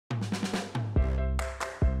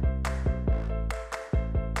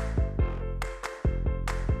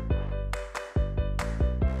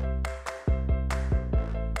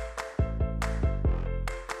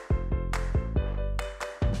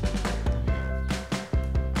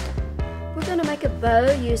going to make a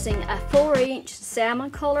bow using a 4-inch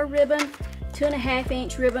salmon color ribbon,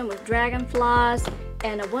 2.5-inch ribbon with dragonflies,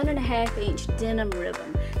 and a 1.5-inch denim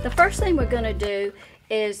ribbon. The first thing we're going to do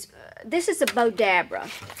is, this is a Bowdabra.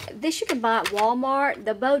 This you can buy at Walmart.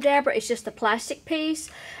 The Bowdabra is just a plastic piece.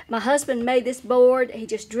 My husband made this board. He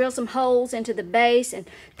just drilled some holes into the base and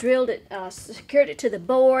drilled it, secured it to the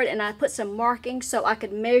board, and I put some markings so I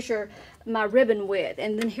could measure my ribbon width.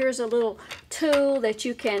 And then here's a little tool that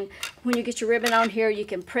you can, when you get your ribbon on here, you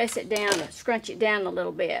can press it down and scrunch it down a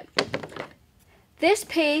little bit. This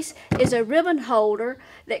piece is a ribbon holder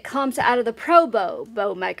that comes out of the Pro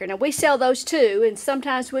Bow maker. Now we sell those too, and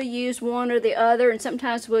sometimes we'll use one or the other, and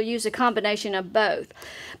sometimes we'll use a combination of both.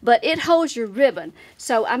 But it holds your ribbon.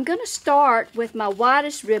 So I'm going to start with my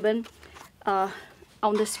widest ribbon on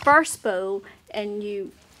this first spool, and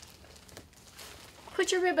you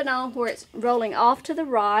put your ribbon on where it's rolling off to the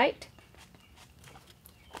right.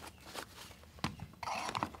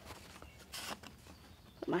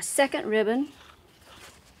 My second ribbon.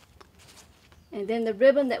 And then the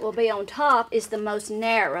ribbon that will be on top is the most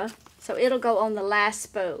narrow, so it'll go on the last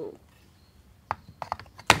spool.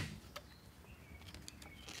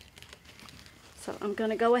 So I'm going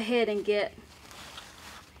to go ahead and get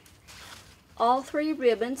all 3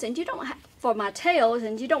 ribbons, and you don't have, for my tails,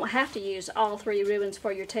 and you don't have to use all 3 ribbons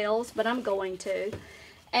for your tails, but I'm going to.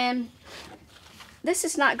 And this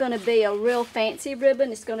is not going to be a real fancy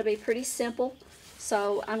ribbon. It's going to be pretty simple.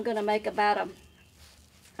 So I'm going to make about a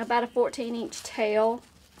 14-inch tail.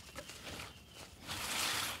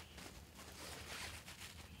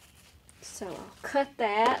 So I'll cut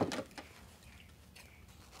that.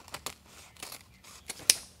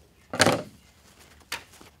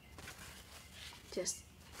 Just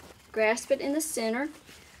grasp it in the center.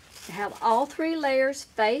 I have all 3 layers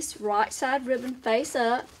face, right side ribbon face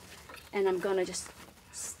up, and I'm going to just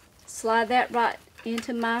slide that right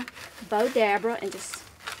into my Bowdabra and just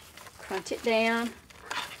crunch it down.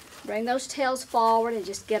 Bring those tails forward and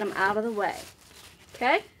just get them out of the way.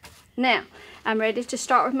 Okay? Now, I'm ready to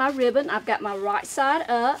start with my ribbon. I've got my right side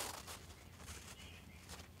up.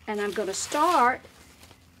 And I'm going to start,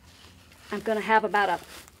 I'm going to have about a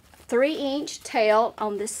 3-inch tail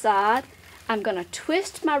on this side. I'm going to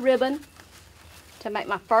twist my ribbon to make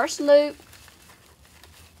my first loop.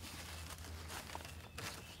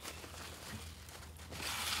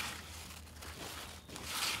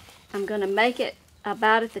 I'm going to make it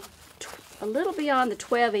about at a little beyond the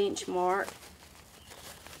 12-inch mark.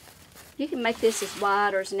 You can make this as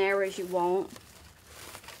wide or as narrow as you want.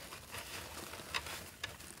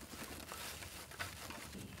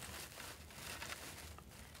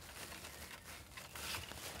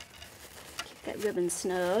 Keep that ribbon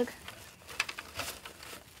snug.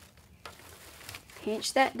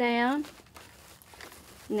 Pinch that down.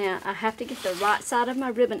 Now I have to get the right side of my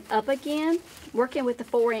ribbon up again. Working with the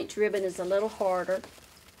 4-inch ribbon is a little harder.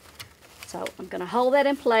 So I'm going to hold that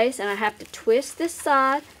in place, and I have to twist this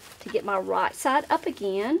side to get my right side up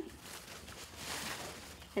again.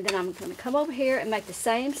 And then I'm going to come over here and make the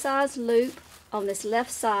same size loop on this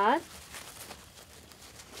left side.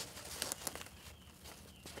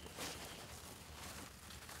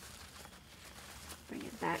 Bring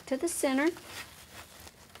it back to the center.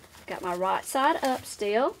 Got my right side up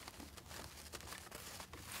still.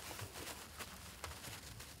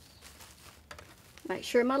 Make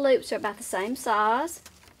sure my loops are about the same size.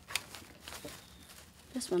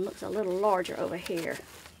 This one looks a little larger over here.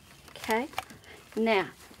 Okay. Now,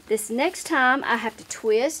 this next time I have to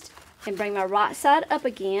twist and bring my right side up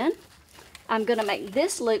again. I'm going to make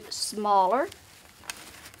this loop smaller.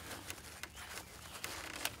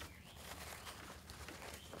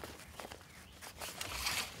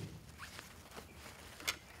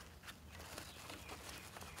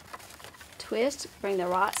 Twist, bring the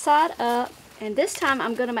right side up, and this time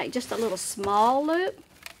I'm going to make just a little small loop.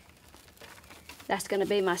 That's going to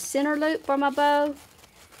be my center loop for my bow.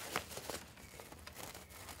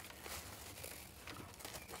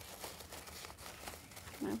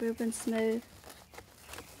 My ribbon smooth.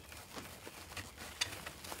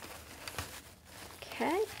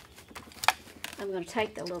 Okay. I'm going to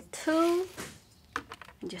take the little tool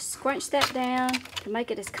and just scrunch that down to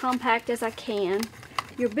make it as compact as I can.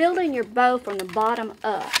 You're building your bow from the bottom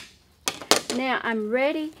up. Now I'm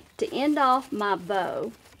ready to end off my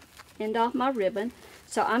bow, end off my ribbon.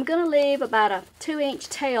 So I'm going to leave about a 2-inch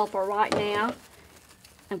tail for right now.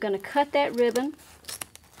 I'm going to cut that ribbon,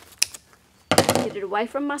 get it away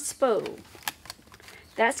from my spool.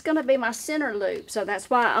 That's going to be my center loop, so that's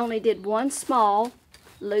why I only did one small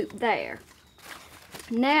loop there.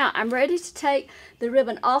 Now I'm ready to take the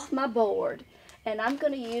ribbon off my board, and I'm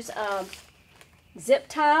going to use zip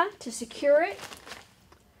tie to secure it.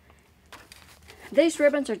 These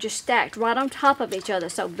ribbons are just stacked right on top of each other,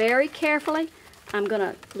 so very carefully I'm going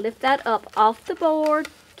to lift that up off the board,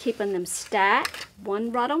 keeping them stacked,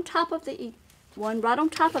 one right on top of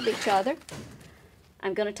each other.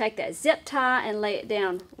 I'm going to take that zip tie and lay it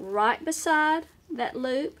down right beside that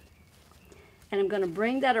loop, and I'm going to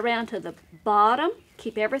bring that around to the bottom,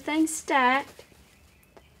 keep everything stacked,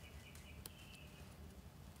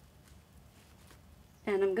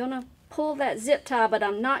 and I'm going to pull that zip tie, but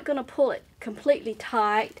I'm not going to pull it completely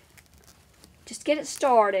tight. Just get it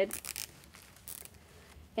started,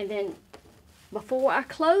 and then before I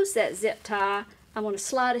close that zip tie, I'm going to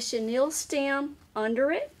slide a chenille stem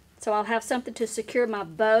under it, so I'll have something to secure my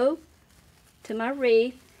bow to my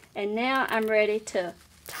wreath. And now I'm ready to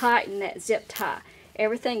tighten that zip tie.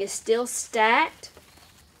 Everything is still stacked.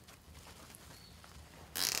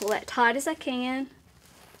 Pull that tight as I can.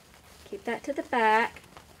 Keep that to the back.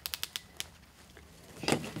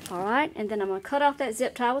 Alright, and then I'm going to cut off that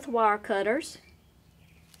zip tie with wire cutters,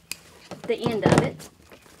 the end of it.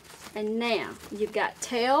 And now you've got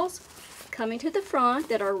tails coming to the front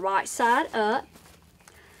that are right side up,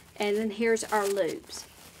 and then here's our loops.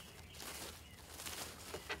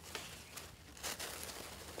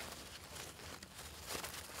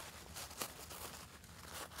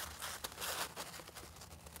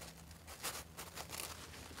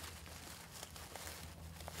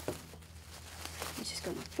 I'm just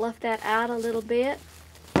going to fluff that out a little bit.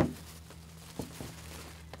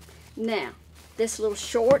 Now, this little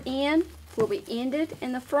short end where we ended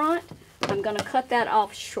in the front, I'm going to cut that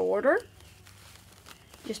off shorter.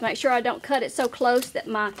 Just make sure I don't cut it so close that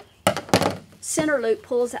my center loop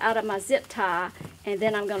pulls out of my zip tie, and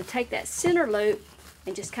then I'm going to take that center loop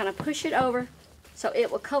and just kind of push it over so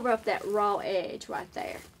it will cover up that raw edge right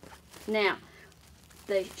there. Now,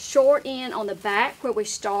 the short end on the back where we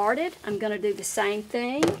started, I'm going to do the same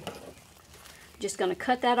thing. Just going to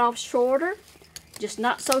cut that off shorter, just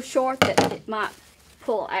not so short that it might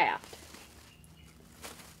pull out.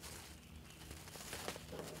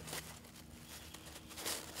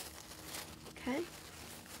 Okay.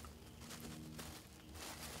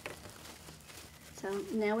 So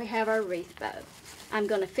now we have our wreath bow. I'm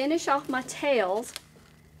going to finish off my tails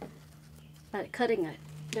by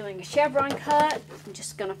doing a chevron cut. I'm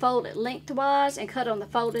just going to fold it lengthwise and cut on the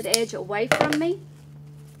folded edge away from me.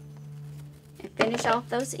 And finish off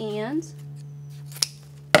those ends.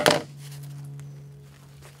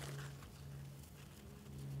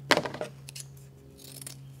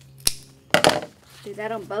 Do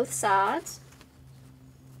that on both sides.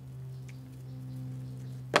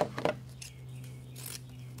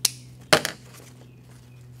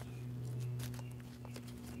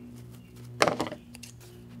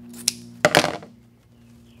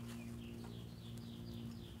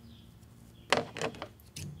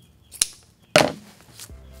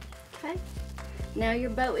 Okay, now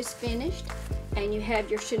your bow is finished and you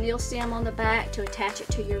have your chenille stem on the back to attach it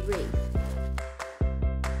to your wreath.